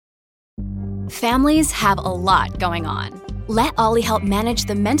Families have a lot going on. Let Ollie help manage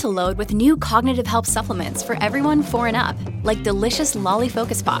the mental load with new cognitive help supplements for everyone 4 and up, like delicious Lolly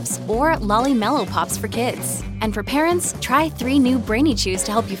Focus Pops or Lolly Mellow Pops for kids. And for parents, try 3 new Brainy Chews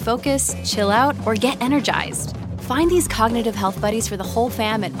to help you focus, chill out, or get energized. Find these cognitive health buddies for the whole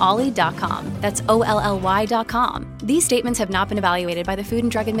fam at ollie.com. That's OLLY.com. These statements have not been evaluated by the Food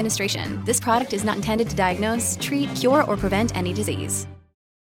and Drug Administration. This product is not intended to diagnose, treat, cure, or prevent any disease.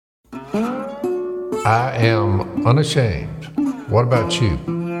 I am unashamed. What about you?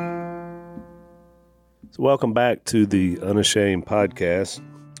 So welcome back to the Unashamed podcast.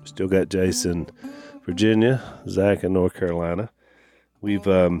 Still got Jason, Virginia, Zach in North Carolina. We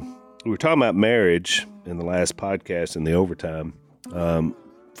were talking about marriage in the last podcast in the overtime.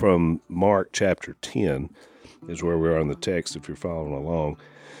 From Mark chapter 10 is where we are on the text if you're following along.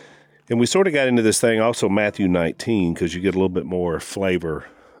 And we sort of got into this thing also Matthew 19 because you get a little bit more flavor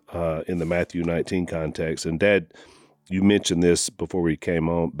in the Matthew 19 context. And Dad, you mentioned this before we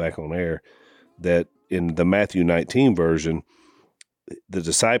came back on air, that in the Matthew 19 version, the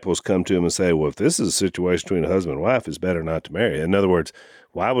disciples come to him and say, well, if this is a situation between a husband and wife, it's better not to marry. In other words,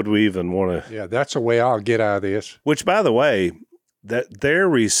 why would we even want to? Yeah, that's the way I'll get out of this. Which, by the way, that their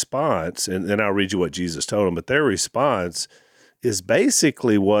response, and I'll read you what Jesus told them, but their response is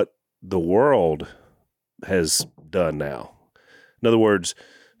basically what the world has done now. In other words,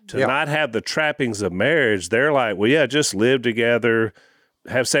 to not have the trappings of marriage, they're like, well, yeah, just live together,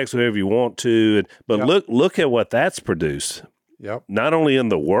 have sex whenever you want to. But look at what that's produced. Yep. Not only in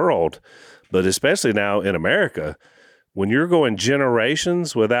the world, but especially now in America, when you're going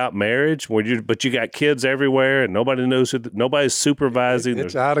generations without marriage, but you got kids everywhere and nobody knows nobody's supervising.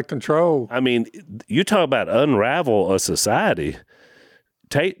 It's out of control. I mean, you talk about unravel a society.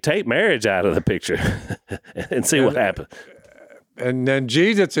 Take marriage out of the picture and see what happens. And then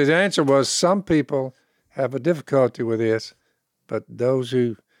Jesus' answer was, some people have a difficulty with this, but those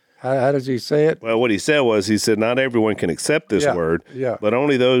who, how does he say it? Well, what he said was, he said, not everyone can accept this word, but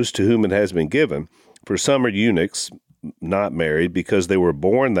only those to whom it has been given. For some are eunuchs, not married, because they were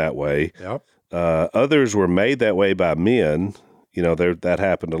born that way. Yep. Others were made that way by men. You know, that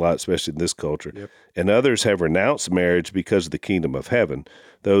happened a lot, especially in this culture. Yep. And others have renounced marriage because of the kingdom of heaven.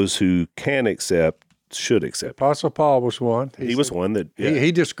 Those who can accept should accept. Apostle Paul was one. He was one that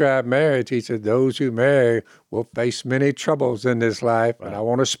he described marriage. He said, those who marry will face many troubles in this life, and I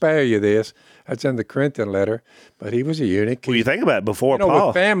want to spare you this. That's in the Corinthian letter. But he was a eunuch. Well, you think about it, before Paul,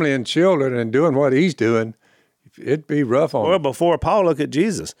 with family and children and doing what he's doing, it'd be rough on him. Well, before Paul, look at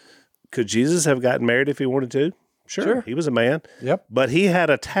Jesus. Could Jesus have gotten married if he wanted to? Sure. He was a man. Yep. But he had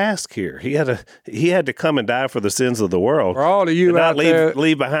a task here. He had to come and die for the sins of the world. For all of you out there,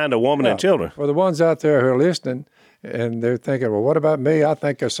 leave behind a woman and children. For the ones out there who are listening and they're thinking, well, what about me? I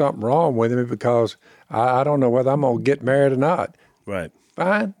think there's something wrong with me because I don't know whether I'm going to get married or not. Right.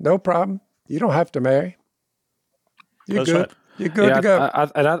 Fine. No problem. You don't have to marry. You're That's good. right. You're good to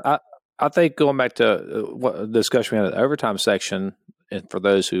go. I think going back to what the discussion we had in the overtime section, and for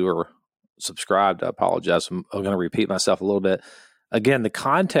those who are subscribed, I apologize. I'm going to repeat myself a little bit. Again, the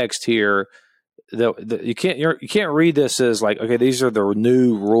context here, you can't read this as like, okay, these are the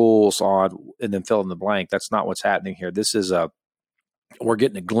new rules on, and then fill in the blank. That's not what's happening here. This is we're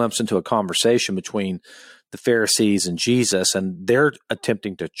getting a glimpse into a conversation between the Pharisees and Jesus, and they're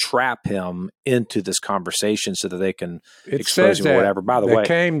attempting to trap him into this conversation so that they can expose him or whatever. By the way, they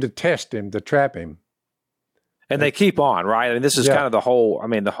came to test him, to trap him. And they keep on, right? I mean, this is kind of the whole. I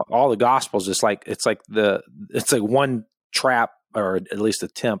mean, all the Gospels. It's like one trap, or at least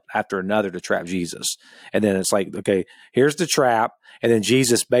attempt after another to trap Jesus, and then it's like, okay, here's the trap, and then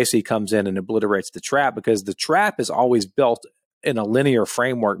Jesus basically comes in and obliterates the trap, because the trap is always built in a linear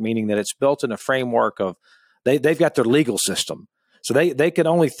framework, meaning that it's built in a framework of they've got their legal system, so they can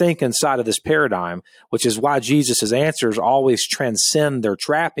only think inside of this paradigm, which is why Jesus's answers always transcend their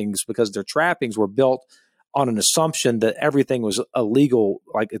trappings, because their trappings were built on an assumption that everything was illegal,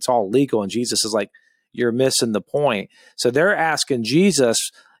 like it's all legal. And Jesus is like, you're missing the point. So they're asking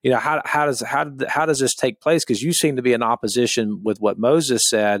Jesus, you know, how does this take place? Because you seem to be in opposition with what Moses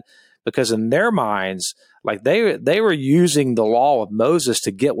said, because in their minds, like they were using the law of Moses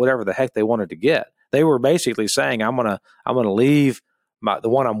to get whatever the heck they wanted to get. They were basically saying, I'm gonna leave the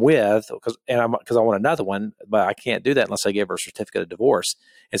one I'm with because I want another one, but I can't do that unless I give her a certificate of divorce.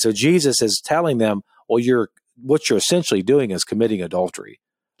 And so Jesus is telling them, well, what you're essentially doing is committing adultery.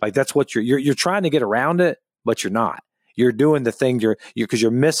 Like that's what you're trying to get around it, but you're not. You're doing the thing because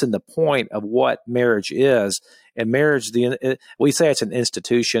you're missing the point of what marriage is. And marriage, we say it's an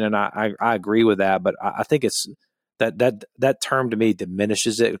institution, and I agree with that, but I think that term to me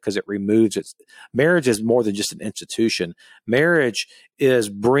diminishes it because it removes it. Marriage is more than just an institution. Marriage is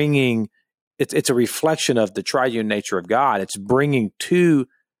bringing, it's a reflection of the triune nature of God. It's bringing two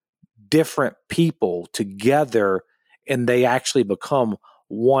different people together, and they actually become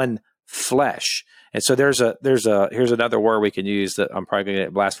one flesh. And so here's another word we can use that I'm probably going to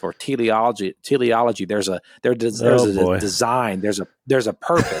get blasted for: teleology. There's a design. There's a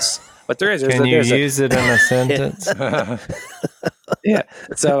purpose. But there is. Can you use it in a sentence? Yeah.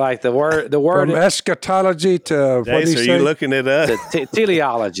 So like the word from eschatology to what do you say? You looking it up?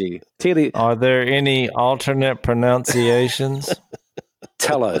 Teleology. Are there any alternate pronunciations?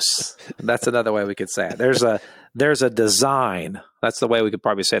 Telos. That's another way we could say it. There's a design. That's the way we could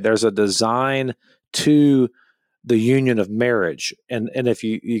probably say it. There's a design to the union of marriage. And if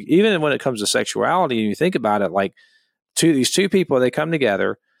you even when it comes to sexuality, and you think about it, like these two people, they come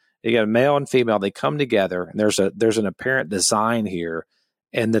together, you got a male and female, they come together, and there's an apparent design here,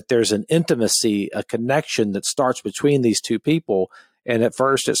 and that there's an intimacy, a connection that starts between these two people. And at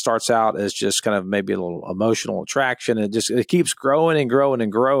first it starts out as just kind of maybe a little emotional attraction. And it keeps growing and growing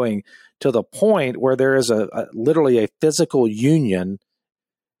and growing to the point where there is literally a physical union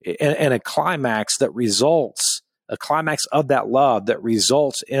and a climax of that love that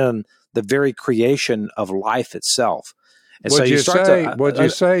results in the very creation of life itself. And would you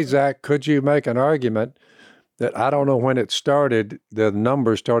say, Zach, could you make an argument that I don't know when it started, the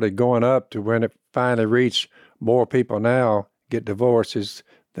numbers started going up to when it finally reached more people now get divorces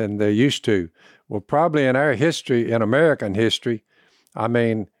than they used to? Well, probably in our history, in American history, I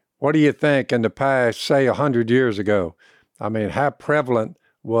mean, what do you think in the past, say 100 years ago? I mean, how prevalent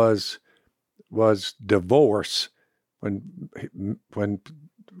was divorce when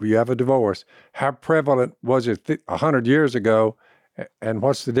you have a divorce? How prevalent was it 100 years ago, and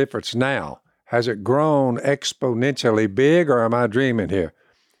what's the difference now? Has it grown exponentially big, or am I dreaming here?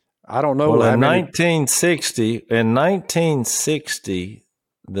 I don't know. Well, in 1960,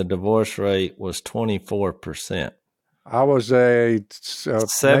 the divorce rate was 24%. I was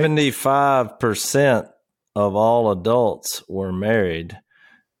 75% of all adults were married,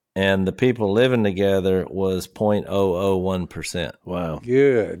 and the people living together was 0.001%. Wow.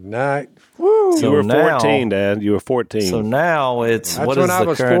 Good night. Woo. So you were 14, Dad. You were 14. So now it's, what is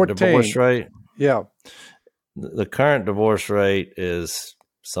the current divorce rate? Yeah. The current divorce rate is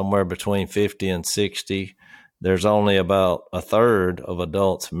somewhere between 50 and 60. There's only about a third of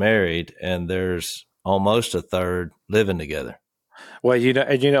adults married, and there's almost a third living together. Well, you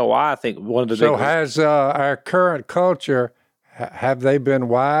know why I think one of the so has our current culture, have they been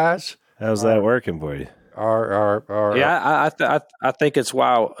wise? How's that working for you? I think it's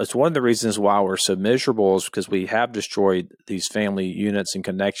one of the reasons why we're so miserable is because we have destroyed these family units and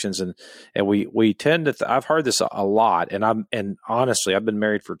connections, and we tend to. I've heard this a lot, and honestly, I've been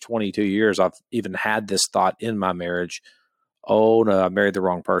married for 22 years. I've even had this thought in my marriage. Oh no, I married the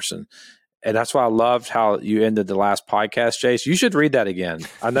wrong person. And that's why I loved how you ended the last podcast, Chase. You should read that again.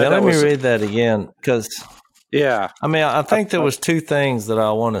 Let me read that again, because I think there was two things that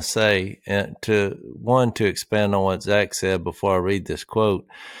I want to say. To expand on what Zach said before I read this quote,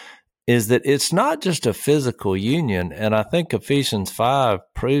 is that it's not just a physical union, and I think Ephesians 5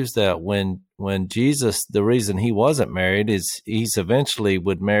 proves that when Jesus, the reason he wasn't married is he's eventually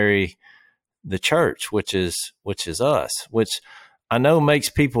would marry the church, which is us, which I know makes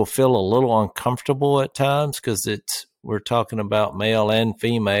people feel a little uncomfortable at times because we're talking about male and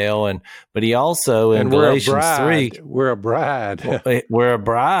female, but he also in Galatians 3, we're a bride. We're a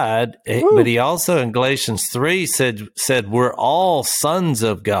bride, but he also in Galatians 3 said we're all sons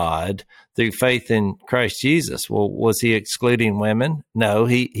of God through faith in Christ Jesus. Well, was he excluding women? No,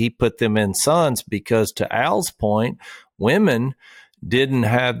 he put them in sons because, to Al's point, women didn't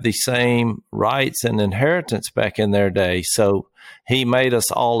have the same rights and inheritance back in their day. So he made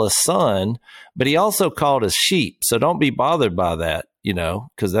us all a son, but he also called us sheep. So don't be bothered by that,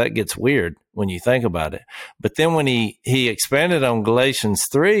 because that gets weird when you think about it. But then when he expanded on Galatians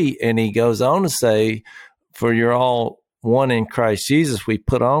 3, and he goes on to say, for you're all one in Christ Jesus, we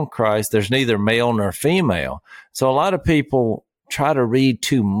put on Christ. There's neither male nor female. So a lot of people try to read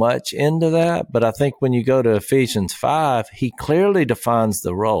too much into that. But I think when you go to Ephesians 5, he clearly defines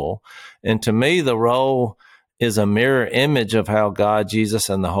the role. And to me, the role is a mirror image of how God, Jesus,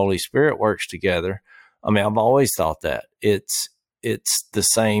 and the Holy Spirit works together. I mean, I've always thought that it's the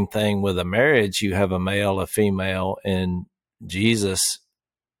same thing with a marriage. You have a male, a female, and Jesus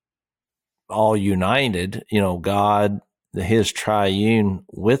all united, God, his triune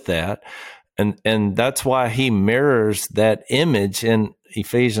with that. And that's why he mirrors that image in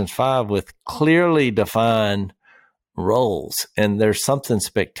Ephesians 5 with clearly defined roles. And there's something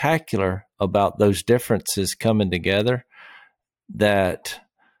spectacular about those differences coming together that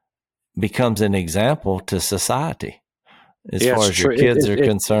becomes an example to society as far as your kids are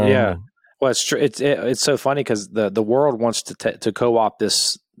concerned. Yeah. Well, it's true. It's so funny because the world wants to co-opt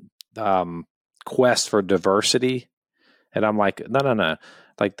this quest for diversity, and I'm like, no.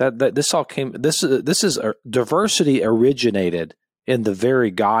 Like that this all came. This is diversity originated in the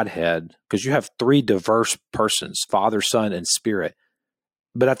very Godhead, because you have three diverse persons: Father, Son, and Spirit.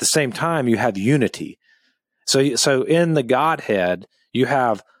 But at the same time, you have unity. So in the Godhead, you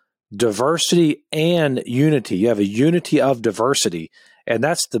have diversity and unity. You have a unity of diversity. And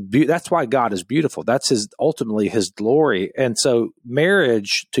that's why God is beautiful. That's ultimately his glory. And so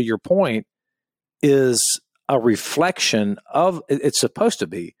marriage, to your point, is a reflection of, it's supposed to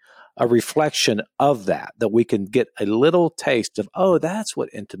be a reflection of that we can get a little taste of, oh, that's what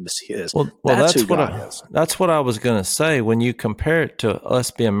intimacy is. Well, that's who God is. That's what I was going to say. When you compare it to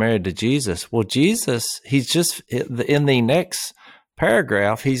us being married to Jesus, well, Jesus, he's just in the next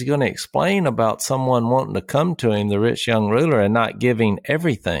paragraph, he's going to explain about someone wanting to come to him, the rich young ruler, and not giving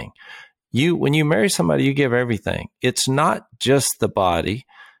everything. When you marry somebody, you give everything. It's not just the body,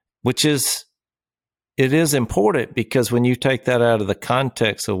 which is, it is important, because when you take that out of the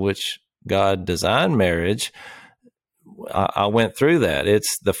context of which God designed marriage, I went through that.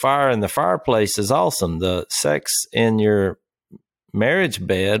 It's the fire in the fireplace is awesome. The sex in your marriage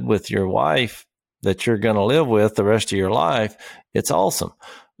bed with your wife that you're going to live with the rest of your life, it's awesome.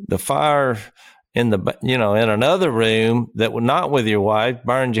 The fire in in another room that was not with your wife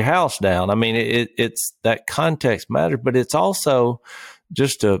burned your house down. I mean, it's that context matters, but it's also,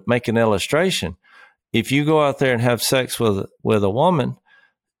 just to make an illustration, if you go out there and have sex with a woman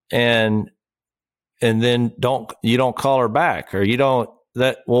and then you don't call her back, or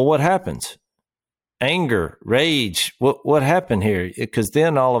what happens? Anger, rage. What happened here? Because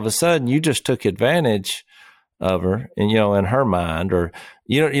then all of a sudden you just took advantage of her, and in her mind, or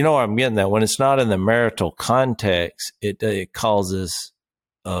you know what I'm getting at. When it's not in the marital context, it causes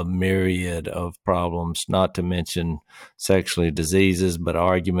a myriad of problems, not to mention sexually diseases, but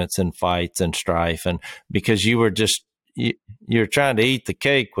arguments and fights and strife, and because you're trying to eat the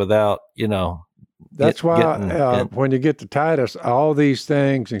cake without That's why when you get to Titus, all these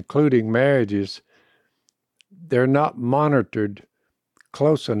things, including marriages, they're not monitored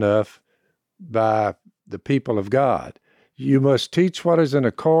close enough by the people of God. You must teach what is in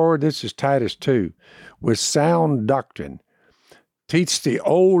accord, this is Titus 2, with sound doctrine. Teach the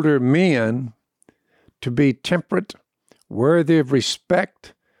older men to be temperate, worthy of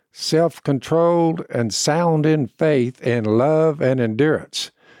respect, self-controlled, and sound in faith and love and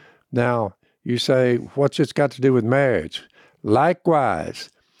endurance. Now, you say, what's this got to do with marriage? Likewise,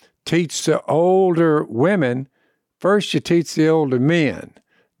 teach the older women. First, you teach the older men.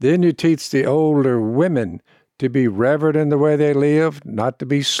 Then you teach the older women to be reverent in the way they live, not to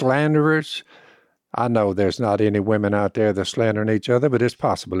be slanderers. I know there's not any women out there that slandering each other, but it's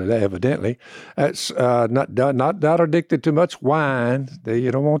possible, evidently. It's not addicted to much wine.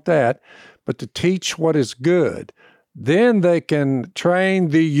 You don't want that. But to teach what is good. Then they can train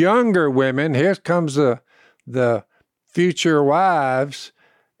the younger women. Here comes the future wives,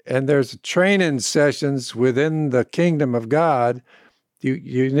 and there's training sessions within the kingdom of God.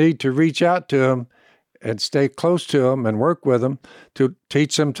 You need to reach out to them and stay close to them and work with them to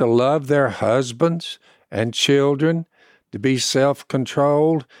teach them to love their husbands and children, to be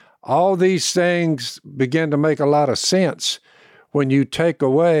self-controlled. All these things begin to make a lot of sense when you take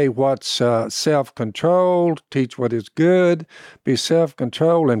away what's self-controlled, teach what is good, be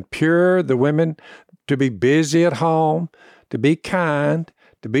self-controlled and pure, the women to be busy at home, to be kind,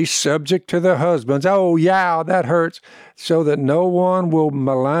 to be subject to their husbands. Oh, yeah, that hurts, so that no one will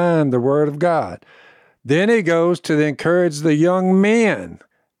malign the word of God. Then he goes to encourage the young men.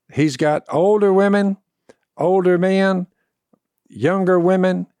 He's got older women, older men, younger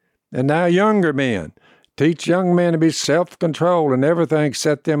women, and now younger men. Teach young men to be self-controlled and everything.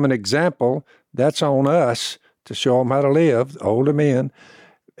 Set them an example. That's on us to show them how to live, older men,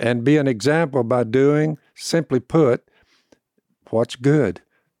 and be an example by doing, simply put, what's good.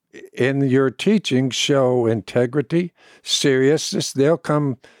 In your teaching, show integrity, seriousness. They'll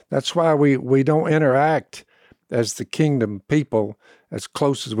come. That's why we don't interact as the kingdom people as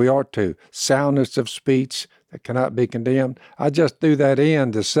close as we ought to. Soundness of speech that cannot be condemned. I just threw that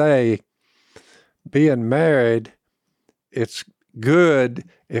in to say, being married, it's good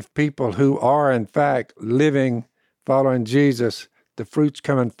if people who are in fact living, following Jesus, the fruit's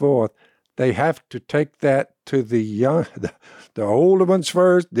coming forth, they have to take that to the older ones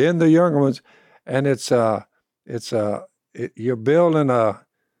first, then the younger ones, and it's you're building a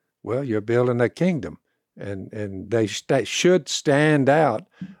kingdom, and they should stand out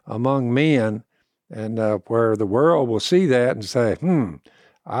among men, and where the world will see that and say,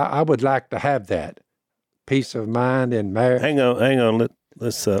 I would like to have that peace of mind in marriage. Hang on.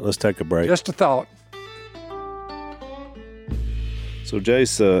 Let's take a break. Just a thought. So,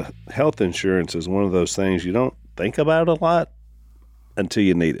 Jace, health insurance is one of those things you don't think about a lot until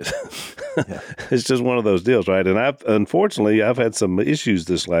you need it. Yeah. It's just one of those deals, right? And unfortunately I've had some issues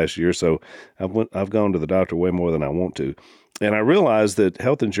this last year, so I've gone to the doctor way more than I want to, and I realized that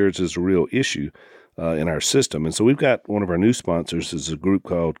health insurance is a real issue in our system. And so we've got one of our new sponsors is a group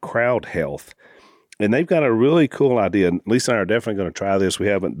called Crowd Health. And they've got a really cool idea. And Lisa and I are definitely going to try this. We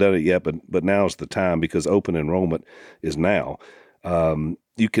haven't done it yet, but now's the time because open enrollment is now.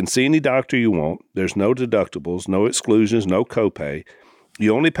 You can see any doctor you want. There's no deductibles, no exclusions, no copay.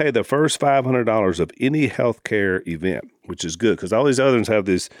 You only pay the first $500 of any healthcare event, which is good because all these other ones have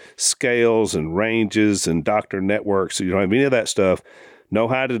these scales and ranges and doctor networks. So you don't have any of that stuff. No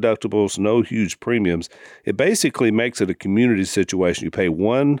high deductibles, no huge premiums. It basically makes it a community situation. You pay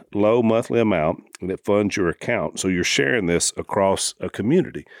one low monthly amount, and it funds your account. So you're sharing this across a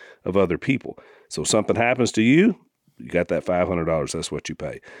community of other people. So if something happens to you, you got that $500. That's what you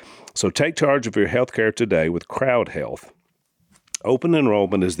pay. So take charge of your health care today with Crowd Health. Open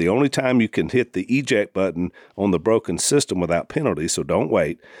enrollment is the only time you can hit the eject button on the broken system without penalty, so don't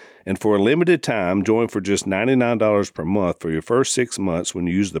wait. And for a limited time, join for just $99 per month for your first 6 months when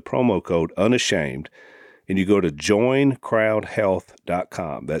you use the promo code UNASHAMED. And you go to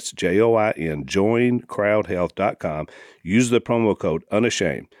joincrowdhealth.com. That's JOIN, joincrowdhealth.com. Use the promo code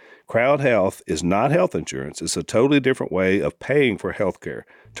UNASHAMED. Crowd Health is not health insurance. It's a totally different way of paying for health care.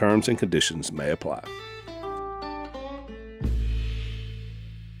 Terms and conditions may apply.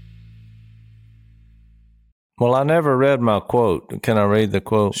 Well, I never read my quote. Can I read the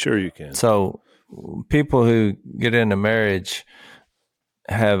quote? Sure you can. So people who get into marriage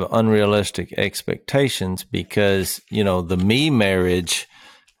have unrealistic expectations because, the me marriage,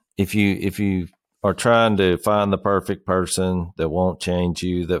 if you are trying to find the perfect person that won't change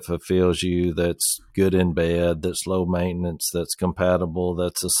you, that fulfills you, that's good in bed, that's low maintenance, that's compatible,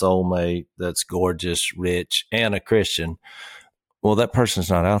 that's a soulmate, that's gorgeous, rich, and a Christian, well, that person's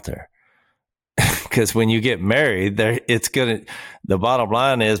not out there. Because when you get married, the bottom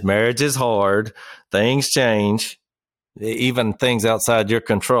line is marriage is hard. Things change, even things outside your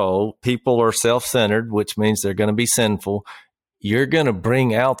control. People are self-centered, which means they're going to be sinful. You're going to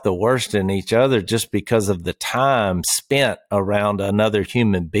bring out the worst in each other just because of the time spent around another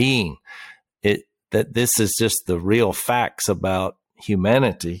human being. That this is just the real facts about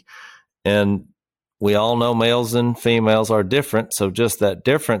humanity. And we all know males and females are different. So just that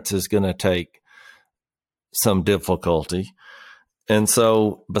difference is going to take some difficulty. And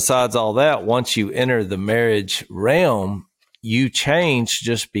so besides all that, once you enter the marriage realm, you change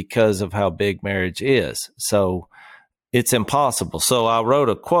just because of how big marriage is. So it's impossible. So I wrote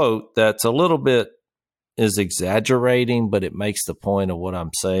a quote that's a little bit is exaggerating, but it makes the point of what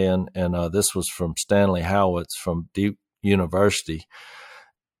I'm saying. And this was from Stanley Howitz from Duke University.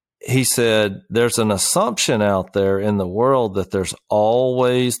 He said, there's an assumption out there in the world that there's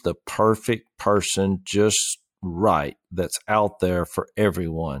always the perfect person just right that's out there for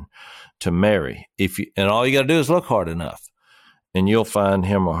everyone to marry. And all you got to do is look hard enough and you'll find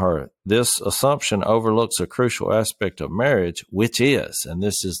him or her. This assumption overlooks a crucial aspect of marriage, which is, and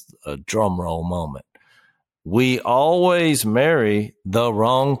this is a drum roll moment, we always marry the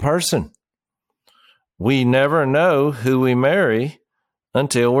wrong person. We never know who we marry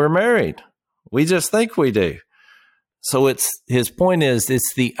until we're married. We just think we do. So his point is,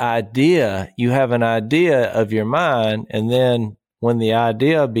 it's the idea. You have an idea of your mind, and then when the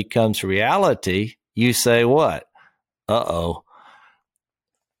idea becomes reality, you say what? Uh-oh.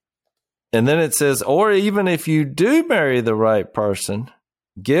 And then it says, or even if you do marry the right person,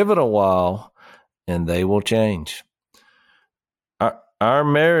 give it a while and they will change. Our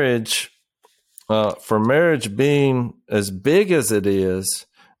marriage, for marriage being as big as it is,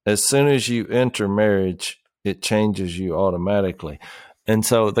 as soon as you enter marriage, it changes you automatically. And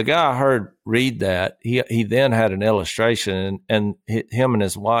so the guy I heard read that, he then had an illustration, and him and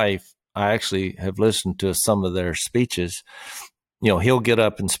his wife, I actually have listened to some of their speeches. He'll get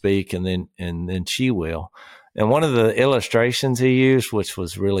up and speak, and then she will. And one of the illustrations he used, which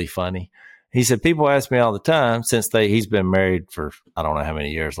was really funny, he said, people ask me all the time, since he's been married for, I don't know how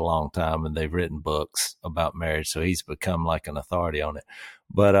many years, a long time, and they've written books about marriage, so he's become like an authority on it.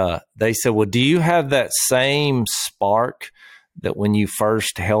 But they said, well, do you have that same spark that when you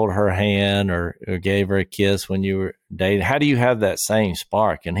first held her hand or gave her a kiss when you were dating? How do you have that same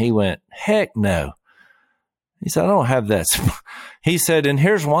spark? And he went, heck no. He said, I don't have that. He said, and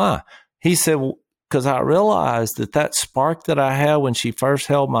here's why. He said, because I realized that spark that I had when she first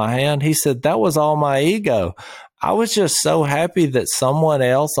held my hand, he said, that was all my ego. I was just so happy that someone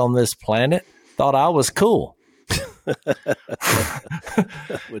else on this planet thought I was cool.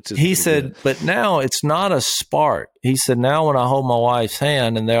 He said, good. But now it's not a spark. He said, now when I hold my wife's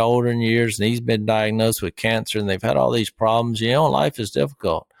hand and they're older in years and he's been diagnosed with cancer and they've had all these problems, life is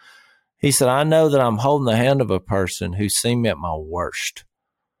difficult. He said, I know that I'm holding the hand of a person who's seen me at my worst,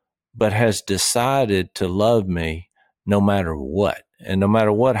 but has decided to love me no matter what. And no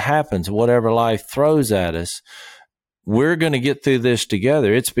matter what happens, whatever life throws at us, we're going to get through this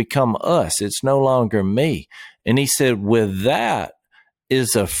together. It's become us. It's no longer me. And he said, with that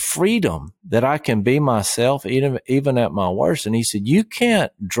is a freedom that I can be myself even at my worst. And he said, you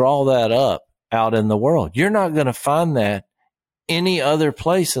can't draw that up out in the world. You're not going to find that any other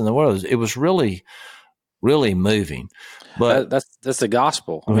place in the world. It was really, really moving. But that's the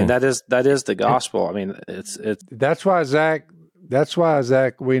gospel. I mean, that is the gospel. I mean, it's that's why, Zach,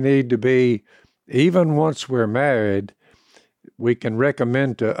 we need to be, even once we're married, we can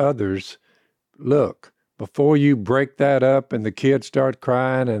recommend to others, look, before you break that up and the kids start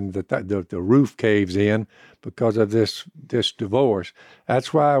crying and the roof caves in because of this divorce,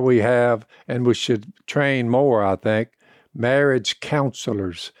 that's why we have, and we should train more, I think, marriage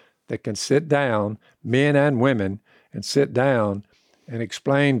counselors that can sit down, men and women, and sit down and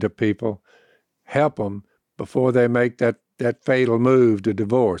explain to people, help them before they make that fatal move to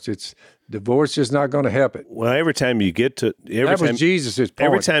divorce. Divorce is not going to help it. Well, every time you get to Jesus' point.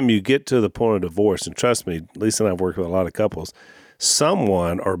 Every time you get to the point of divorce, and trust me, Lisa and I've worked with a lot of couples,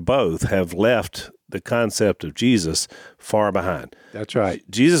 someone or both have left the concept of Jesus far behind. That's right.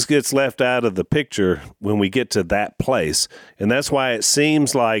 Jesus gets left out of the picture when we get to that place, and that's why it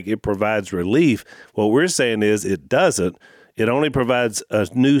seems like it provides relief. What we're saying is it doesn't. It only provides a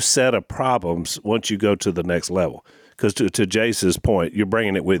new set of problems once you go to the next level. Because to Jace's point, you're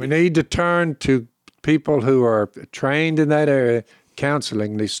bringing it with you. We need to turn to people who are trained in that area.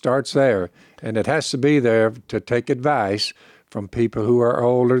 Counseling, it starts there, and it has to be there to take advice from people who are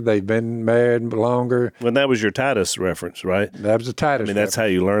older. They've been married longer. Well, that was your Titus reference, right? That was a Titus reference. That's how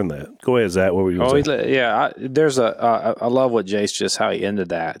you learn that. Go ahead, Zach. What were you going to say? Yeah, I love what Jace just how he ended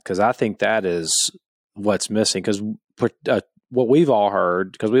that, because I think that is what's missing. Because what we've all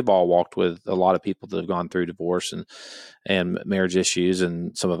heard, because we've all walked with a lot of people that have gone through divorce and marriage issues,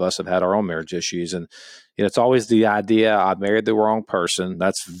 and some of us have had our own marriage issues. And it's always the idea, I married the wrong person.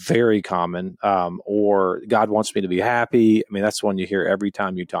 That's very common. Or God wants me to be happy. I mean, that's one you hear every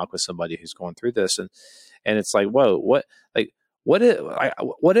time you talk with somebody who's going through this. And it's like, whoa, what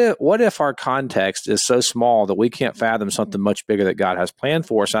if our context is so small that we can't fathom something much bigger that God has planned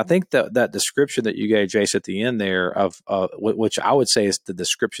for us? I think that description that you gave, Jace, at the end there of which I would say is the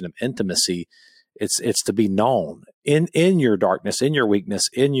description of intimacy. It's to be known in your darkness, in your weakness,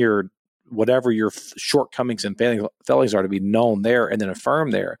 in your whatever your shortcomings and failings are, to be known there and then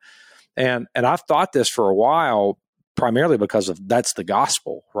affirmed there. And I've thought this for a while, primarily because that's the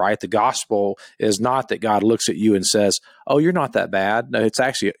gospel, right? The gospel is not that God looks at you and says, oh, you're not that bad. No, it's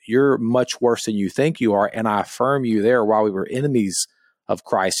actually, you're much worse than you think you are. And I affirm you there. While we were enemies of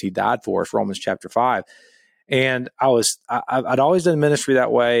Christ, he died for us, Romans chapter 5. And I'd always done ministry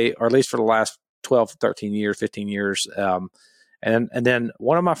that way, or at least for the last 12, 13 years, 15 years. And then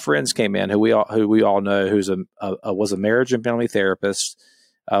one of my friends came in who we all know, was a marriage and family therapist,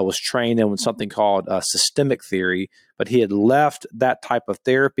 was trained in something called systemic theory, but he had left that type of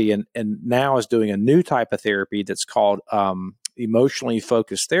therapy and now is doing a new type of therapy that's called emotionally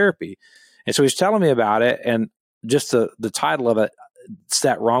focused therapy. And so he's telling me about it, and just the title of it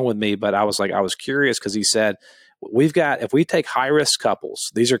sat wrong with me, but I was curious because he said, if we take high-risk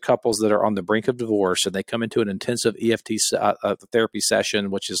couples, these are couples that are on the brink of divorce, and they come into an intensive EFT therapy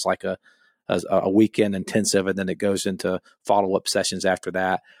session, which is like a weekend intensive, and then it goes into follow-up sessions after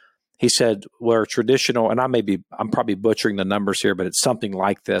that. He said, where traditional, and I'm probably butchering the numbers here, but it's something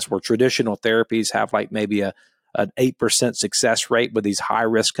like this, where traditional therapies have like maybe an 8% success rate with these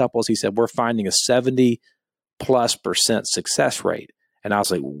high-risk couples. He said, we're finding a 70+% success rate. And I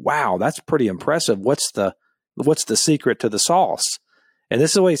was like, wow, that's pretty impressive. What's the secret to the sauce? And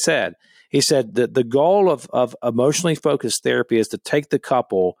this is what he said. He said that the goal of emotionally focused therapy is to take the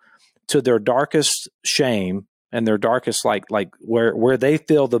couple to their darkest shame and their darkest, like where they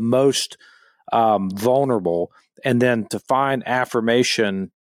feel the most vulnerable, and then to find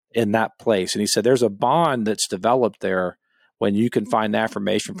affirmation in that place. And he said, there's a bond that's developed there when you can find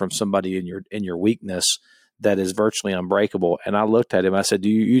affirmation from somebody in your weakness that is virtually unbreakable. And I looked at him, I said,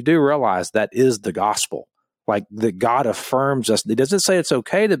 you do realize that is the gospel, like that God affirms us. It doesn't say it's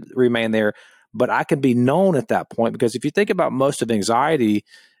okay to remain there, but I can be known at that point. Because if you think about most of anxiety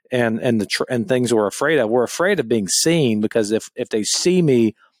and things we're afraid of being seen, because if they see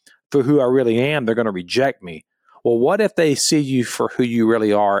me for who I really am, they're going to reject me. Well, what if they see you for who you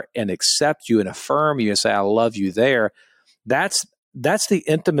really are and accept you and affirm you and say, I love you there? That's the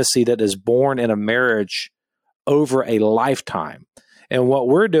intimacy that is born in a marriage over a lifetime. And what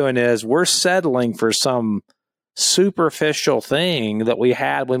we're doing is we're settling for some superficial thing that we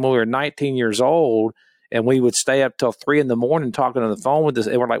had when we were 19 years old, and we would stay up till 3 a.m. talking on the phone with this.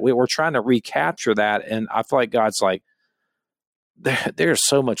 And we're trying to recapture that. And I feel like God's like, there's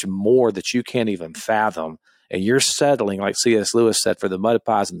so much more that you can't even fathom. And you're settling, like C.S. Lewis said, for the mud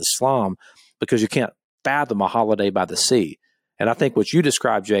pies in the slum because you can't fathom a holiday by the sea. And I think what you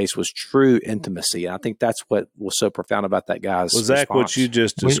described, Jace, was true intimacy. And I think that's what was so profound about that guy's response. Zach, what you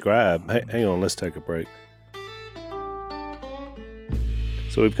just described, hang on, let's take a break.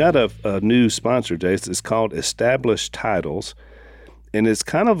 So we've got a new sponsor, Jace. It's called Established Titles. And it's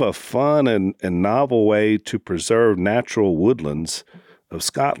kind of a fun and novel way to preserve natural woodlands of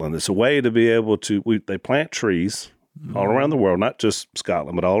Scotland. It's a way to be able to, they plant trees all around the world, not just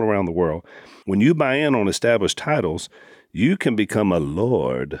Scotland, but all around the world. When you buy in on Established Titles, you can become a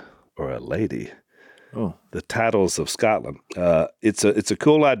lord or a lady. Oh, the titles of Scotland. It's a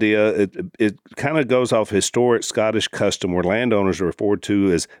cool idea. It kind of goes off historic Scottish custom where landowners are referred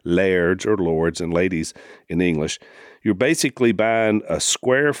to as lairds or lords and ladies in English. You're basically buying a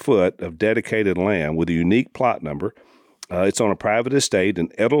square foot of dedicated land with a unique plot number. It's on a private estate in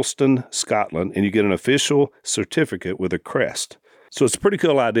Edelston, Scotland, and you get an official certificate with a crest. So it's a pretty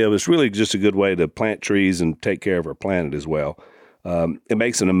cool idea, but it's really just a good way to plant trees and take care of our planet as well. It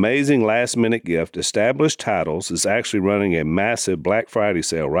makes an amazing last-minute gift. Established Titles is actually running a massive Black Friday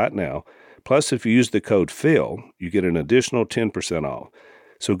sale right now. Plus, if you use the code PHIL, you get an additional 10% off.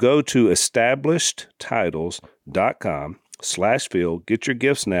 So go to establishedtitles.com/Phil. Get your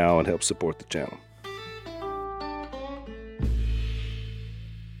gifts now and help support the channel.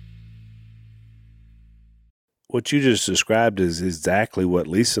 What you just described is exactly what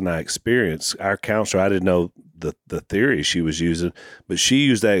Lisa and I experienced. Our counselor, I didn't know the theory she was using, but she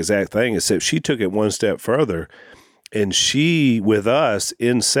used that exact thing, except she took it one step further. And she, with us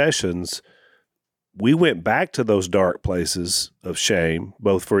in sessions, we went back to those dark places of shame,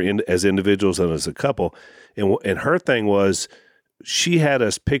 both as individuals and as a couple. And her thing was she had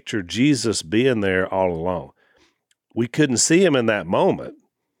us picture Jesus being there all along. We couldn't see him in that moment.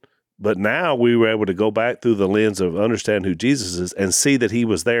 But now we were able to go back through the lens of understanding who Jesus is and see that he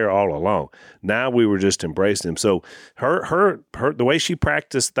was there all along. Now we were just embracing him. So her the way she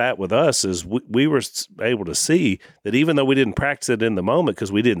practiced that with us is we were able to see that even though we didn't practice it in the moment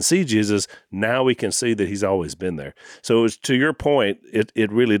because we didn't see Jesus, now we can see that he's always been there. So it's, to your point,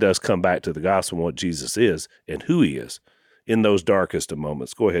 it really does come back to the gospel and what Jesus is and who he is in those darkest of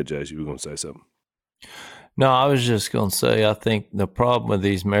moments. Go ahead, Jay. You were going to say something. No, I was just going to say, I think the problem with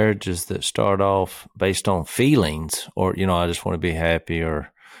these marriages that start off based on feelings or, I just want to be happy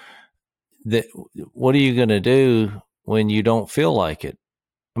or that, what are you going to do when you don't feel like it?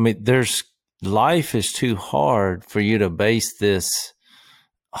 I mean, life is too hard for you to base this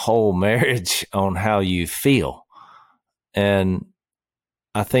whole marriage on how you feel. And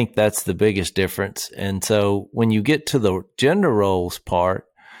I think that's the biggest difference. And so when you get to the gender roles part,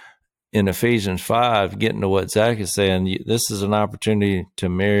 in Ephesians 5, getting to what Zach is saying, this is an opportunity to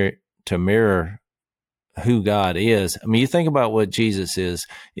mirror who God is. I mean, you think about what Jesus is.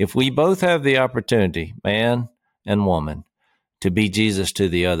 If we both have the opportunity, man and woman, to be Jesus to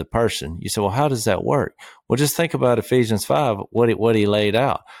the other person, you say, well, how does that work? Well, just think about Ephesians 5, what he laid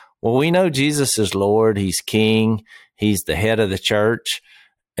out. Well, we know Jesus is Lord. He's King. He's the head of the church.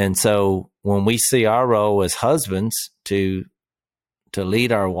 And so when we see our role as husbands to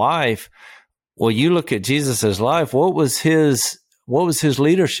lead our wife, well, you look at Jesus' life. What was his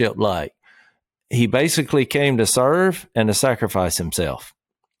leadership like? He basically came to serve and to sacrifice himself.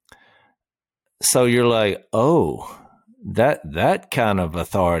 So you're like, oh, that kind of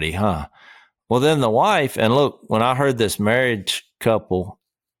authority, huh? Well, then the wife, and look, when I heard this married couple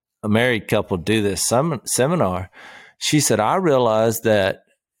do this seminar, she said, I realized that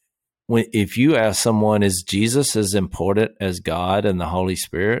if you ask someone, is Jesus as important as God and the Holy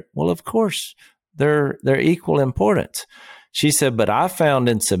Spirit? Well, of course, they're equal importance. She said, but I found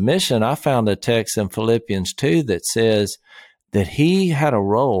in submission, I found a text in Philippians 2 that says that he had a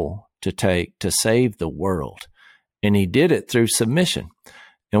role to take to save the world. and he did it through submission.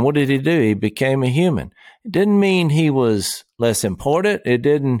 And what did he do? He became a human. It didn't mean he was less important. It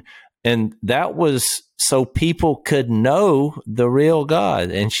didn't. And that was so people could know the real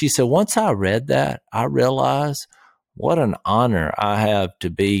God. And she said, once I read that, I realized what an honor I have to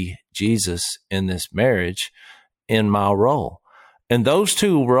be Jesus in this marriage in my role. And those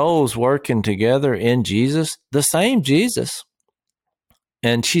two roles working together in Jesus, the same Jesus.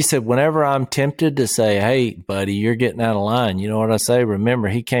 And she said, whenever I'm tempted to say, hey, buddy, you're getting out of line, you know what I say? Remember,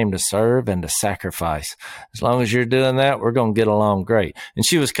 he came to serve and to sacrifice. As long as you're doing that, we're going to get along great. And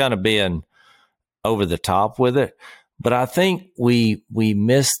she was kind of being over the top with it. But I think we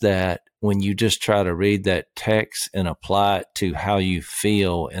miss that when you just try to read that text and apply it to how you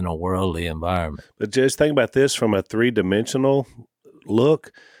feel in a worldly environment. But just think about this from a three-dimensional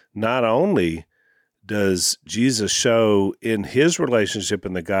look. Not only does Jesus show in his relationship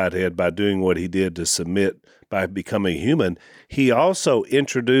in the Godhead by doing what he did to submit by becoming human, he also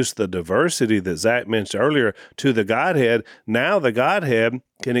introduced the diversity that Zach mentioned earlier to the Godhead. Now the Godhead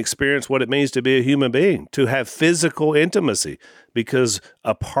can experience what it means to be a human being, to have physical intimacy, because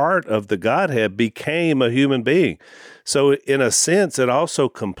a part of the Godhead became a human being. So in a sense, it also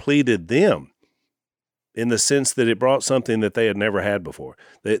completed them, in the sense that it brought something that they had never had before.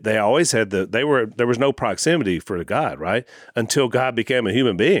 They always had there was no proximity for God, right? Until God became a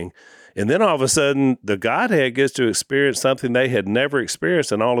human being. And then all of a sudden, the Godhead gets to experience something they had never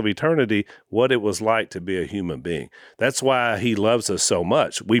experienced in all of eternity, what it was like to be a human being. That's why he loves us so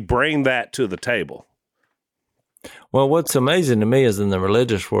much. We bring that to the table. Well, what's amazing to me is in the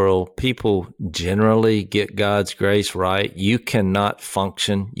religious world, people generally get God's grace right. You cannot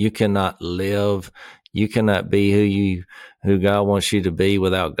function. You cannot live. You cannot be who God wants you to be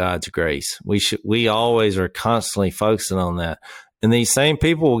without God's grace. We always are constantly focusing on that. And these same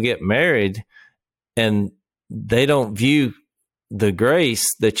people will get married and they don't view the grace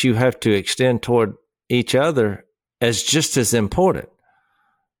that you have to extend toward each other as just as important.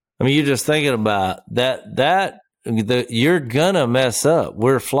 I mean, you're just thinking about that you're going to mess up.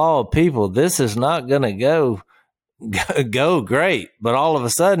 We're flawed people. This is not going to go great. But all of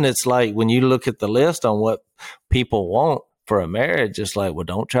a sudden, it's like when you look at the list on what people want for a marriage, it's like, well,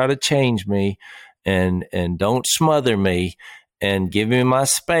 don't try to change me and don't smother me and give me my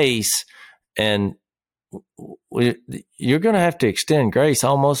space. And you're going to have to extend grace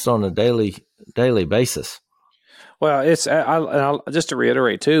almost on a daily basis. Well, it's just to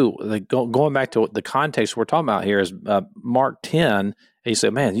reiterate too, like going back to the context we're talking about here is Mark 10. He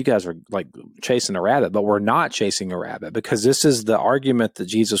said, "Man, you guys are like chasing a rabbit, but we're not chasing a rabbit, because this is the argument that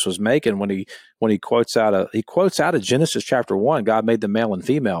Jesus was making when he quotes out of Genesis chapter 1. God made them male and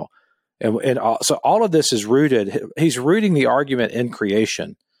female, and so all of this is rooted. He's rooting the argument in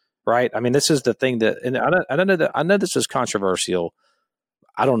creation, right? I mean, this is the thing that, and I know this is controversial.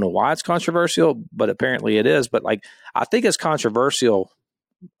 I don't know why it's controversial, but apparently it is. But like, I think it's controversial.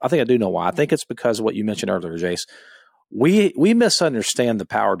 I think I do know why. I think it's because of what you mentioned earlier, Jace. We misunderstand the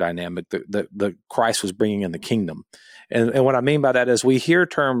power dynamic that Christ was bringing in the kingdom. And what I mean by that is we hear a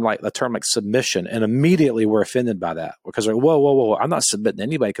term like submission, and immediately we're offended by that, because we're, whoa, I'm not submitting to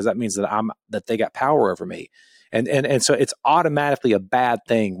anybody, because that means that they got power over me. And so it's automatically a bad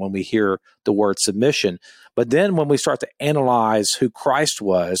thing when we hear the word submission. But then when we start to analyze who Christ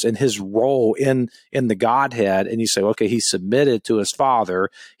was and his role in the Godhead, and you say, okay, he submitted to his Father,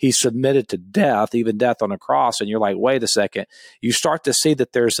 he submitted to death, even death on a cross, and you're like, wait a second, you start to see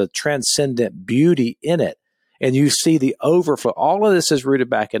that there's a transcendent beauty in it, and you see the overflow. All of this is rooted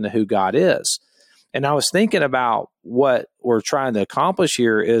back into who God is. And I was thinking about what we're trying to accomplish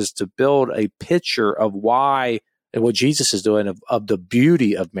here is to build a picture of why and what Jesus is doing of the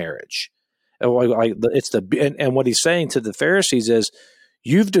beauty of marriage. And what he's saying to the Pharisees is,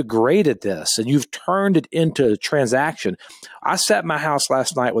 you've degraded this and you've turned it into a transaction. I sat in my house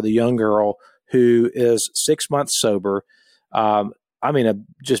last night with a young girl who is 6 months sober.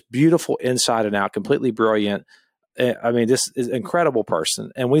 Just beautiful inside and out, completely brilliant. I mean, this is an incredible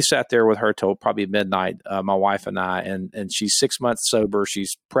person. And we sat there with her till probably midnight, my wife and I, and she's 6 months sober.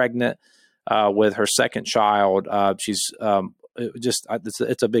 She's pregnant with her second child. It's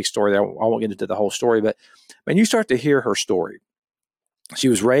a big story there. I won't get into the whole story, but when you start to hear her story, she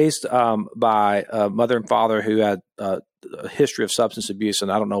was raised by a mother and father who had a history of substance abuse,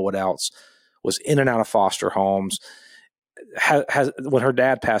 and I don't know what else, was in and out of foster homes. When her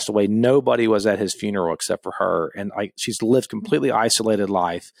dad passed away, nobody was at his funeral except for her. And she's lived completely isolated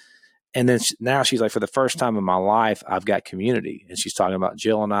life. And then now she's like, for the first time in my life, I've got community. And she's talking about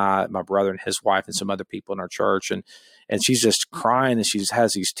Jill and I, my brother and his wife, and some other people in our church. And she's just crying, and she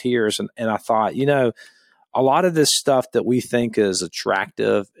has these tears. And I thought, a lot of this stuff that we think is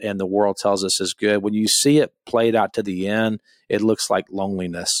attractive and the world tells us is good, when you see it played out to the end, it looks like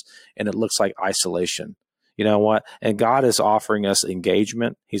loneliness and it looks like isolation. You know what? And God is offering us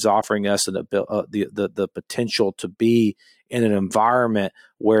engagement. He's offering us the potential to be in an environment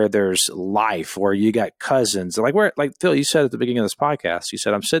where there's life, where you got cousins. Like Phil, you said at the beginning of this podcast, you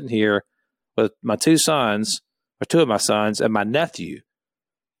said, I'm sitting here with my two of my sons and my nephew.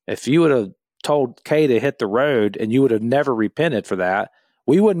 If you would have told Kay to hit the road and you would have never repented for that,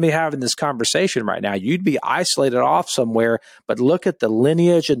 we wouldn't be having this conversation right now. You'd be isolated off somewhere, but look at the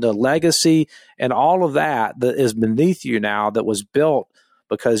lineage and the legacy and all of that is beneath you now, that was built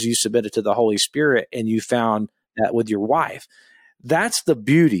because you submitted to the Holy Spirit and you found that with your wife. That's the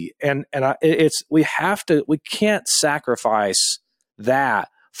beauty. And we can't sacrifice that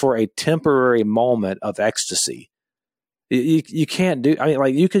for a temporary moment of ecstasy. You can't do,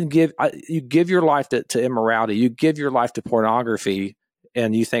 like you give your life to immorality, you give your life to pornography,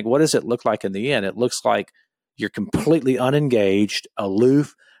 and you think, what does it look like in the end? It looks like you're completely unengaged,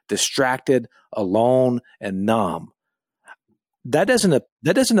 aloof, distracted, alone, and numb. That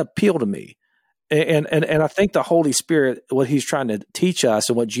doesn't appeal to me. And I think the Holy Spirit, what he's trying to teach us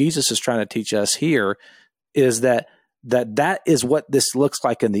and what Jesus is trying to teach us here is that is what this looks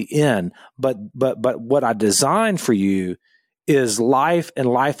like in the end. But what I designed for you is life and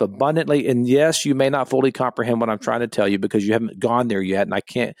life abundantly. And yes, you may not fully comprehend what I'm trying to tell you because you haven't gone there yet.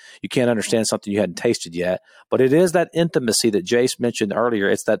 And you can't understand something you hadn't tasted yet, but it is that intimacy that Jace mentioned earlier.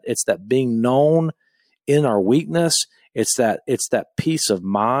 It's that being known in our weakness. It's that peace of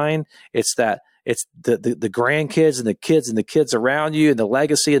mind. It's the grandkids and the kids around you and the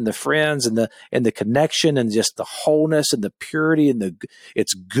legacy and the friends and the connection and just the wholeness and the purity and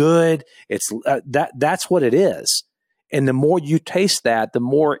it's good. It's that's what it is. And the more you taste that, the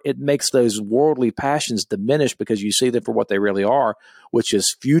more it makes those worldly passions diminish because you see them for what they really are, which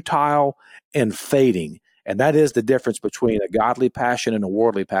is futile and fading. And that is the difference between a godly passion and a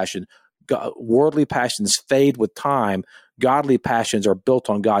worldly passion. Worldly passions fade with time. Godly passions are built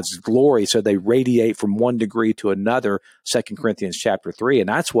on God's glory, so they radiate from one degree to another. 2 Corinthians chapter 3, and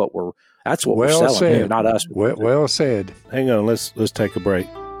that's what we're selling here, not us. Well said. Hang on, let's take a break.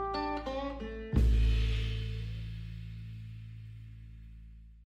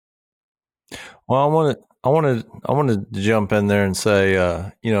 Well, I wanted to jump in there and say,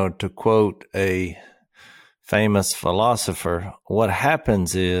 to quote a famous philosopher, what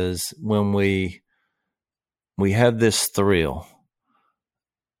happens is when we have this thrill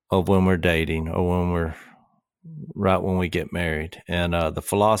of when we're dating or when we get married. And the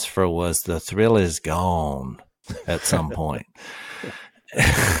philosopher was, the thrill is gone at some point. Is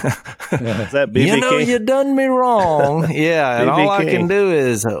that BB King? You done me wrong. Yeah. And all I can do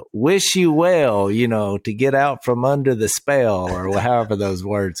is wish you well, to get out from under the spell, or however those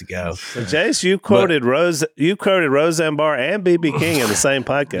words go. So Jace, you quoted Roseanne Barr and BB King in the same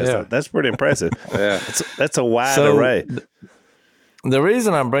podcast. Yeah. That's pretty impressive. Yeah. That's a wide array. The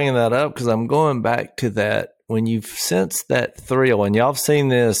reason I'm bringing that up, because I'm going back to that, when you've sensed that thrill, and y'all have seen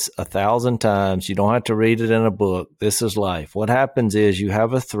this 1,000 times, you don't have to read it in a book. This is life. What happens is you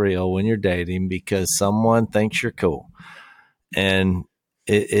have a thrill when you're dating because someone thinks you're cool, and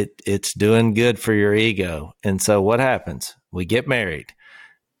it's doing good for your ego. And so what happens? We get married,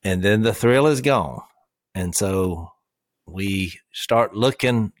 and then the thrill is gone. And so we start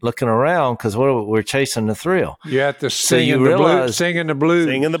looking around because we're chasing the thrill. You have to singing the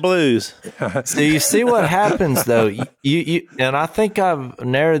blues. So you see what happens though. You and I think I've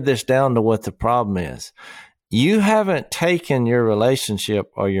narrowed this down to what the problem is. You haven't taken your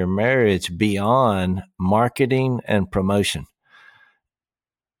relationship or your marriage beyond marketing and promotion.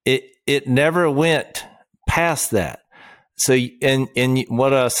 It never went past that. So, and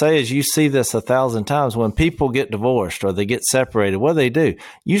what I say is, you see this 1,000 times when people get divorced or they get separated. What do?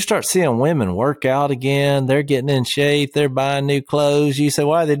 You start seeing women work out again. They're getting in shape. They're buying new clothes. You say,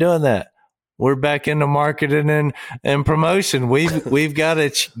 why are they doing that? We're back into marketing and promotion. We've got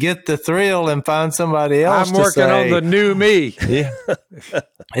to get the thrill and find somebody else. I'm working on the new me. Yeah,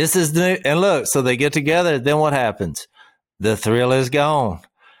 this is new. And look, so they get together. Then what happens? The thrill is gone.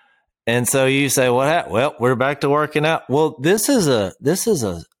 And so you say, what happened? Well, we're back to working out. Well, this is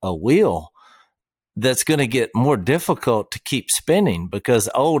a wheel that's going to get more difficult to keep spinning because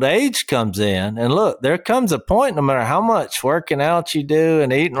old age comes in. And look, there comes a point, no matter how much working out you do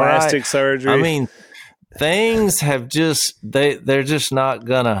and eating plastic surgery. I mean, things have just, they're just not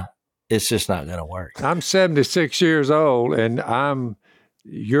gonna, it's just not going to work. I'm 76 years old and I'm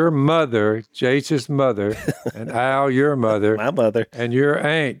your mother, Jace's mother, and Al, your mother, my mother, and your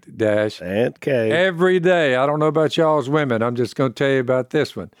aunt, Dash, Aunt Kay, every day. I don't know about y'all's women. I'm just going to tell you about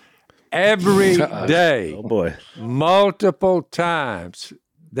this one. Every day, oh boy, multiple times,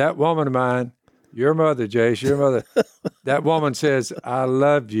 that woman of mine, your mother, Jace, your mother, that woman says, I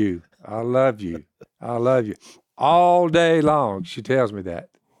love you. I love you. I love you. All day long, she tells me that.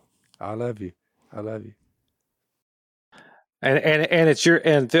 I love you. I love you. And it's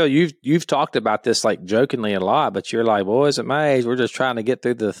and Phil, you've talked about this like jokingly a lot, but you're like, boys, at my age, we're just trying to get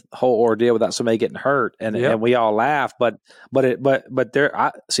through the whole ordeal without somebody getting hurt, and we all laugh. But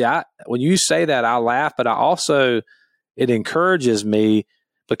there, when you say that, I laugh, but I also it encourages me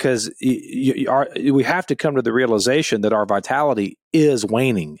because we have to come to the realization that our vitality is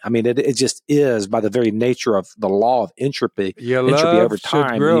waning. I mean, it just is by the very nature of the law of entropy. Your love over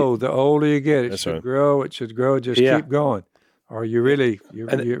time should grow. The older you get, it should grow. It should grow. Just keep going. Or you really,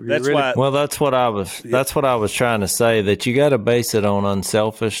 that's what I was trying to say, that you got to base it on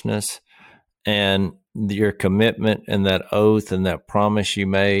unselfishness and your commitment and that oath and that promise you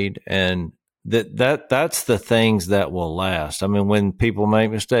made, and that's the things that will last. I mean, when people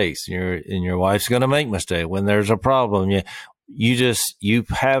make mistakes, your wife's going to make mistakes. When there's a problem, you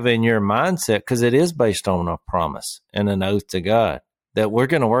have in your mindset, because it is based on a promise and an oath to God, that we're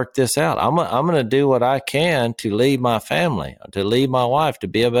going to work this out. I'm going to do what I can to lead my family, to lead my wife, to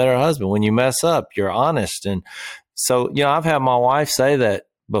be a better husband. When you mess up, you're honest. And so, I've had my wife say that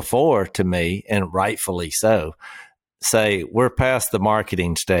before to me, and rightfully so, say, we're past the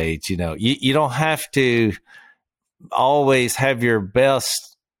marketing stage. You don't have to always have your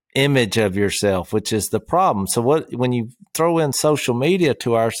best image of yourself, which is the problem. So when you throw in social media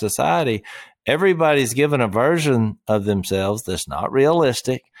to our society, everybody's given a version of themselves that's not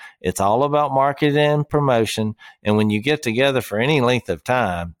realistic. It's all about marketing and promotion. And when you get together for any length of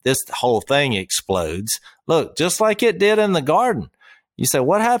time, this whole thing explodes. Look, just like it did in the garden. You say,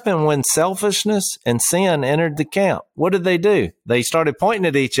 what happened when selfishness and sin entered the camp? What did they do? They started pointing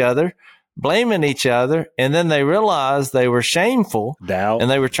at each other, blaming each other, and then they realized they were shameful, and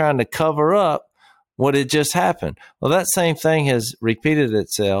they were trying to cover up what had just happened. Well, that same thing has repeated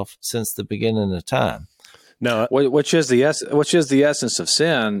itself since the beginning of time. No, which is the essence of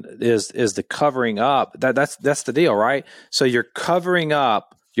sin is the covering up. That's the deal, right? So you're covering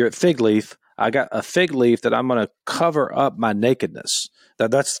up your fig leaf. I got a fig leaf that I'm going to cover up my nakedness.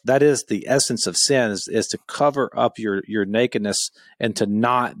 That is the essence of sin is to cover up your nakedness and to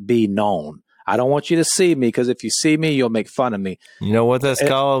not be known. I don't want you to see me, because if you see me, you'll make fun of me. You know what that's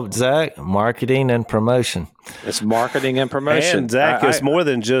called, Zach? Marketing and promotion. It's marketing and promotion. And Zach, it's more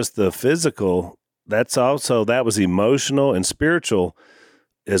than just the physical. That was emotional and spiritual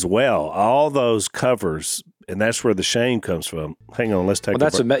as well. All those covers, and that's where the shame comes from. Hang on, let's take a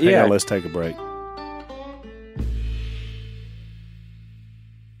break. Let's take a break.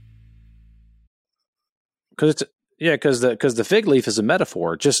 Because the fig leaf is a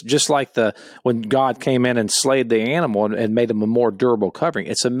metaphor, just like when God came in and slayed the animal and made him a more durable covering.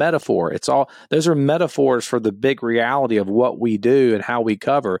 It's a metaphor. Those are metaphors for the big reality of what we do and how we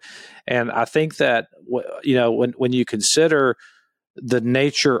cover. And I think that when you consider the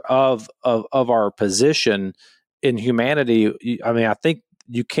nature of our position in humanity, I mean, I think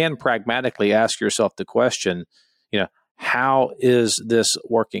you can pragmatically ask yourself the question, how is this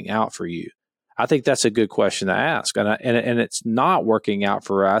working out for you? I think that's a good question to ask, and it's not working out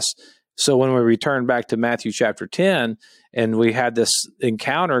for us. So when we return back to Matthew chapter 10, and we had this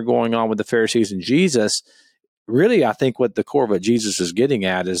encounter going on with the Pharisees and Jesus, really, I think what the core of what Jesus is getting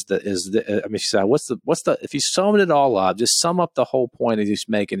at is she said, what's the if you sum it all up, just sum up the whole point that he's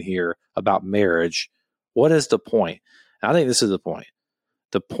making here about marriage. What is the point? And I think this is the point.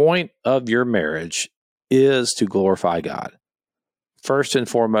 The point of your marriage is to glorify God. First and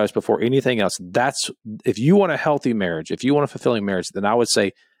foremost, before anything else, if you want a healthy marriage, if you want a fulfilling marriage, then I would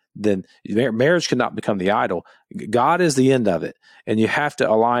say, then marriage cannot become the idol. God is the end of it, and you have to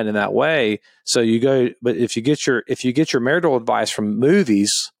align in that way. So you go, but if you get your marital advice from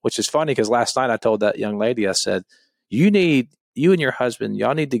movies, which is funny because last night I told that young lady, I said, you and your husband,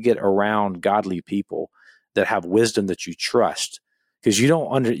 y'all need to get around godly people that have wisdom that you trust. Because you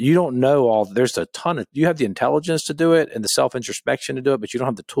don't know all. There's a ton of. You have the intelligence to do it and the self-introspection to do it, but you don't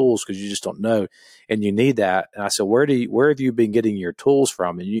have the tools because you just don't know, and you need that. And I said, where have you been getting your tools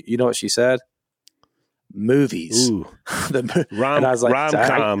from? And you know what she said? Movies. Ooh. And I was like,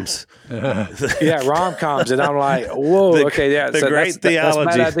 rom-coms. Yeah, rom-coms. And I'm like, whoa, okay, yeah. The great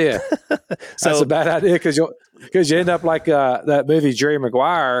theology. That's a bad idea. That's a bad idea because you end up like that movie Jerry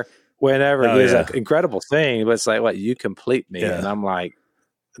Maguire. Whenever there's an incredible thing, but it's like, what, you complete me. Yeah. And I'm like,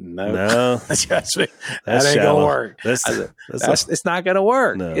 No. That's that ain't shallow. gonna work. It's not gonna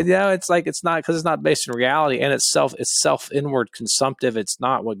work. No. It's like it's not, because it's not based in reality, and it's self inward consumptive. It's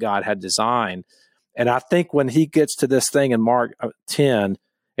not what God had designed. And I think when he gets to this thing in Mark 10,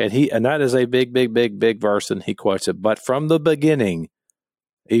 and that is a big verse, and he quotes it. But from the beginning,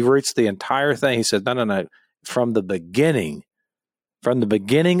 he reads the entire thing. He said, no. From the beginning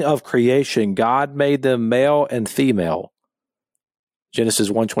of creation, God made them male and female. Genesis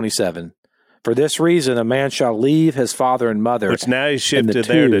 1:27. For this reason, a man shall leave his father and mother. Which now he's shifted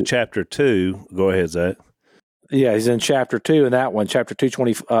there to chapter 2. Go ahead, Zach. Yeah, he's in chapter 2 in that one, chapter 2,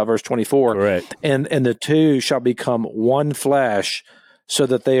 verse 24. Correct. And the two shall become one flesh, so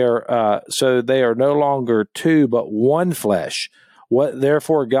that they are no longer two, but one flesh. What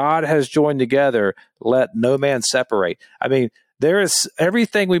therefore God has joined together, let no man separate. I mean, there is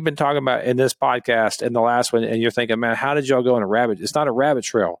everything we've been talking about in this podcast and the last one, and you're thinking, man, how did y'all go on a rabbit? It's not a rabbit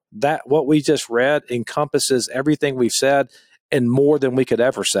trail. That what we just read encompasses everything we've said and more than we could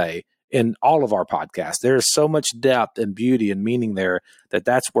ever say in all of our podcasts. There is so much depth and beauty and meaning there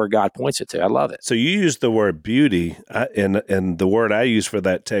that's where God points it to. I love it. So you used the word beauty, and the word I use for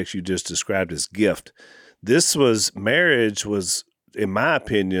that text you just described as gift. Marriage was, in my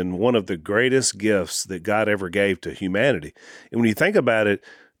opinion, one of the greatest gifts that God ever gave to humanity. And when you think about it,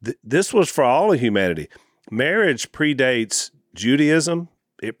 this was for all of humanity. Marriage predates Judaism.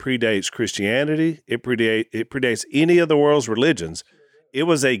 It predates Christianity. It predates any of the world's religions. It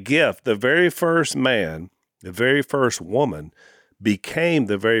was a gift. The very first man, the very first woman became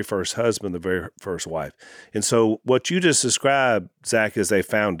the very first husband, the very first wife. And so what you just described, Zach, is a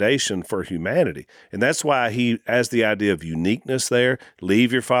foundation for humanity. And that's why he has the idea of uniqueness there.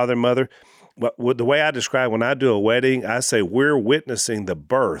 Leave your father and mother. The way I describe when I do a wedding, I say we're witnessing the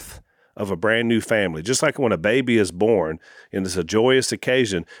birth of a brand new family. Just like when a baby is born and it's a joyous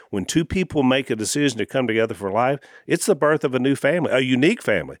occasion, when two people make a decision to come together for life, it's the birth of a new family, a unique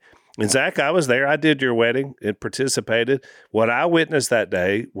family. And Zach, I was there. I did your wedding and participated. What I witnessed that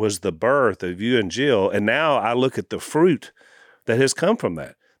day was the birth of you and Jill. And now I look at the fruit that has come from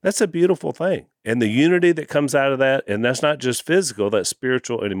that. That's a beautiful thing. And the unity that comes out of that, and that's not just physical, that's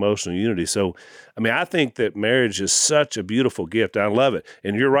spiritual and emotional unity. So, I mean, I think that marriage is such a beautiful gift. I love it.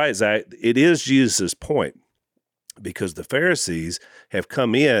 And you're right, Zach. It is Jesus' point, because the Pharisees have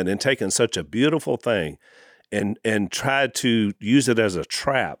come in and taken such a beautiful thing and tried to use it as a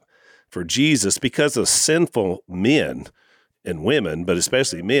trap for Jesus, because of sinful men and women, but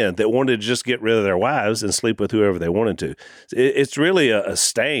especially men, that wanted to just get rid of their wives and sleep with whoever they wanted to. It's really a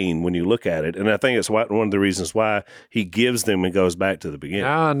stain when you look at it. And I think it's one of the reasons why he gives them and goes back to the beginning.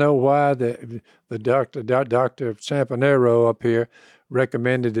 Now I know why the Dr. Sampanero up here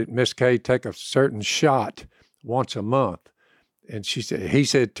recommended that Miss Kay take a certain shot once a month. And he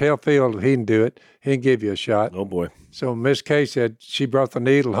said, tell Phil he can do it. He can give you a shot. Oh, boy. So Miss Kay said, she brought the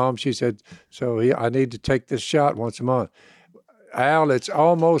needle home. She said, I need to take this shot once a month. Al, it's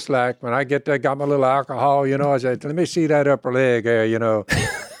almost like when I get there, got my little alcohol, I said, let me see that upper leg there,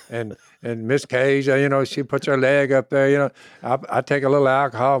 and Miss Kay, she puts her leg up there, I take a little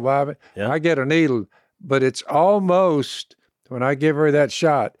alcohol, Bobby. Yeah. I get a needle, but it's almost, when I give her that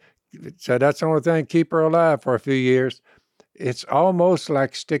shot, so that's the only thing keep her alive for a few years. It's almost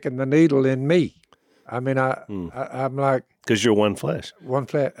like sticking the needle in me. I mean, I'm like... Because you're one flesh. One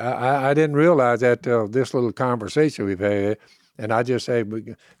flesh. I didn't realize that till this little conversation we've had. And I just say,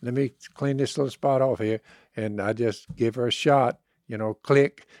 let me clean this little spot off here. And I just give her a shot,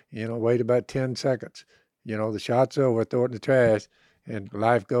 click, wait about 10 seconds. The shot's over, throw it in the trash, and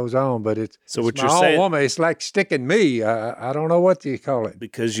life goes on. But it's what my you're own saying, woman. It's like sticking me. I don't know what you call it.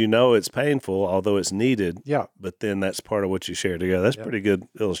 Because it's painful, although it's needed. Yeah. But then that's part of what you share together. That's a pretty good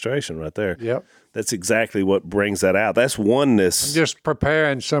illustration right there. Yep. That's exactly what brings that out. That's oneness. I'm just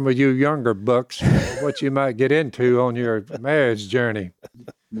preparing some of you younger bucks for what you might get into on your marriage journey.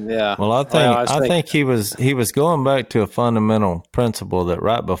 Yeah. Well, I think he was going back to a fundamental principle that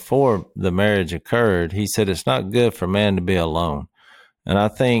right before the marriage occurred, he said it's not good for man to be alone. And I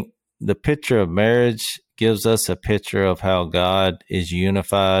think the picture of marriage gives us a picture of how God is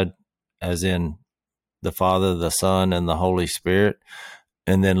unified, as in the Father, the Son, and the Holy Spirit.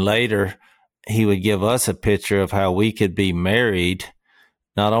 And then later, he would give us a picture of how we could be married,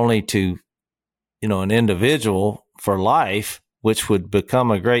 not only to, an individual for life, which would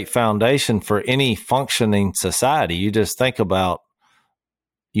become a great foundation for any functioning society. You just think about,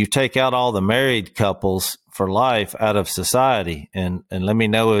 you take out all the married couples for life out of society, and let me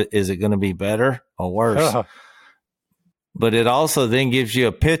know, is it going to be better or worse? But it also then gives you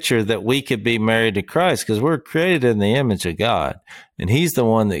a picture that we could be married to Christ because we're created in the image of God. And he's the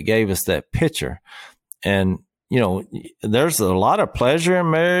one that gave us that picture. And, you know, there's a lot of pleasure in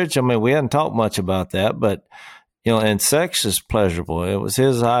marriage. I mean, we hadn't talked much about that, but, you know, and sex is pleasurable. It was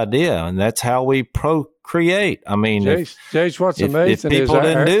his idea, and that's how we procreate. I mean, Jace, what's amazing if people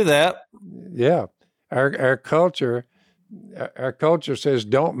didn't do that. Yeah. Our culture says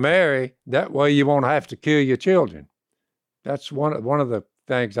don't marry. That way you won't have to kill your children. That's one of the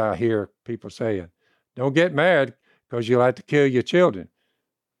things I hear people saying. Don't get married because you'll have to kill your children.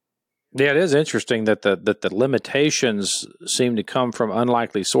 Yeah, it is interesting that the limitations seem to come from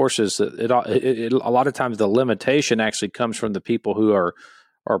unlikely sources. A lot of times the limitation actually comes from the people who are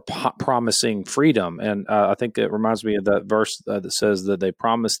promising freedom. And I think it reminds me of that verse that says that they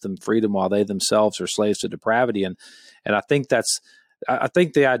promised them freedom while they themselves are slaves to depravity. And I think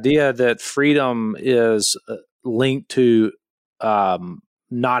the idea that freedom is linked to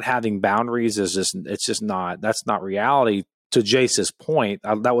not having boundaries that's not reality. To Jace's point,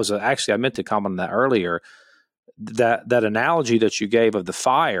 I meant to comment on that earlier. That analogy that you gave of the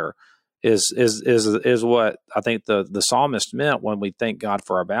fire is what I think the psalmist meant when we thank God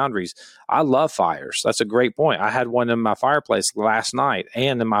for our boundaries. I love fires. That's a great point. I had one in my fireplace last night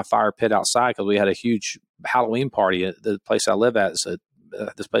and in my fire pit outside because we had a huge Halloween party at the place I live at. So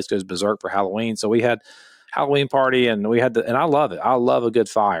this place goes berserk for Halloween. So we had Halloween party and and I love it. I love a good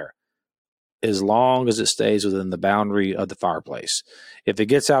fire as long as it stays within the boundary of the fireplace. If it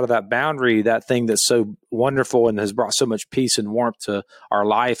gets out of that boundary, that thing that's so wonderful and has brought so much peace and warmth to our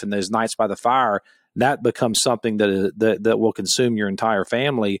life and those nights by the fire, that becomes something that will consume your entire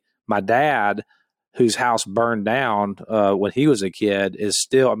family. My dad, whose house burned down when he was a kid, is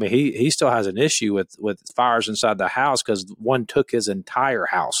still, I mean, he still has an issue with fires inside the house because one took his entire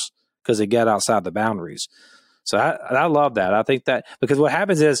house because it got outside the boundaries. So I love that. I think that because what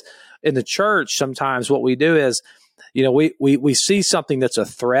happens is in the church, sometimes what we do is, you know, we see something that's a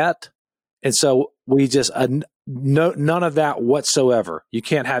threat. And so we just, none of that whatsoever. You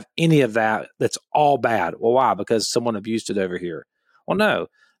can't have any of that. That's all bad. Well, why? Because someone abused it over here. Well, no,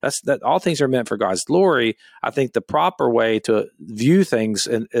 that all things are meant for God's glory. I think the proper way to view things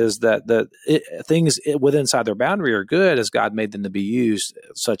is that things within inside their boundary are good as God made them to be used,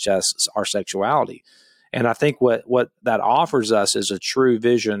 such as our sexuality. And I think what that offers us is a true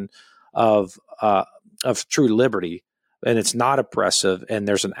vision of true liberty, and it's not oppressive, and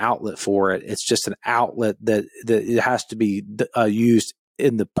there's an outlet for it. It's just an outlet that it has to be used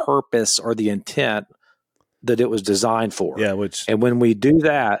in the purpose or the intent that it was designed for. Yeah, and when we do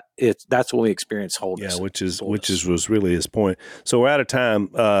that, that's when we experience wholeness. Yeah, which was really his point. So we're out of time.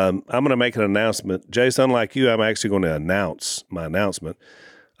 I'm going to make an announcement, Jace. Unlike you, I'm actually going to announce my announcement.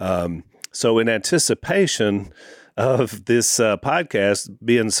 So in anticipation of this podcast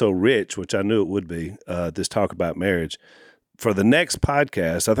being so rich, which I knew it would be, this talk about marriage, for the next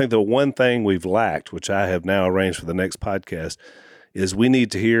podcast, I think the one thing we've lacked, which I have now arranged for the next podcast, is we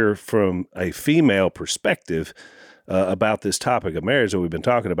need to hear from a female perspective about this topic of marriage that we've been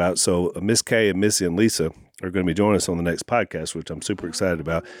talking about. So Miss Kay and Missy and Lisa are going to be joining us on the next podcast, which I'm super excited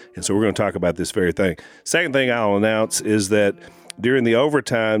about. And so we're going to talk about this very thing. Second thing I'll announce is that during the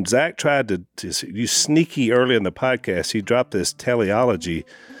overtime, Zach tried to use sneaky early in the podcast. He dropped this teleology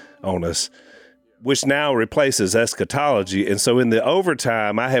on us, which now replaces eschatology. And so in the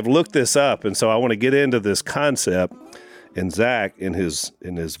overtime, I have looked this up, and so I want to get into this concept. And Zach, in his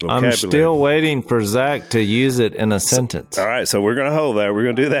vocabulary, I'm still waiting for Zach to use it in a sentence. All right, so we're going to hold that. We're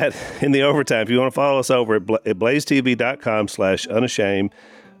going to do that in the overtime. If you want to follow us over at blazetv.com/unashamed.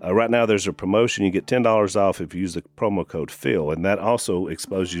 Right now, there's a promotion. You get $10 off if you use the promo code Phil, and that also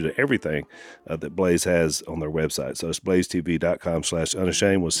exposes you to everything that Blaze has on their website. So it's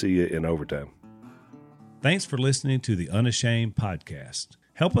blazetv.com/unashamed. We'll see you in overtime. Thanks for listening to the Unashamed podcast.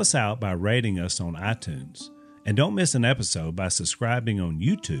 Help us out by rating us on iTunes. And don't miss an episode by subscribing on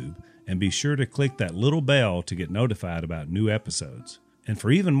YouTube, and be sure to click that little bell to get notified about new episodes. And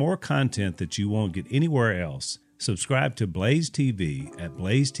for even more content that you won't get anywhere else, subscribe to Blaze TV at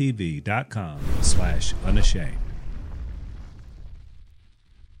blazetv.com/unashamed.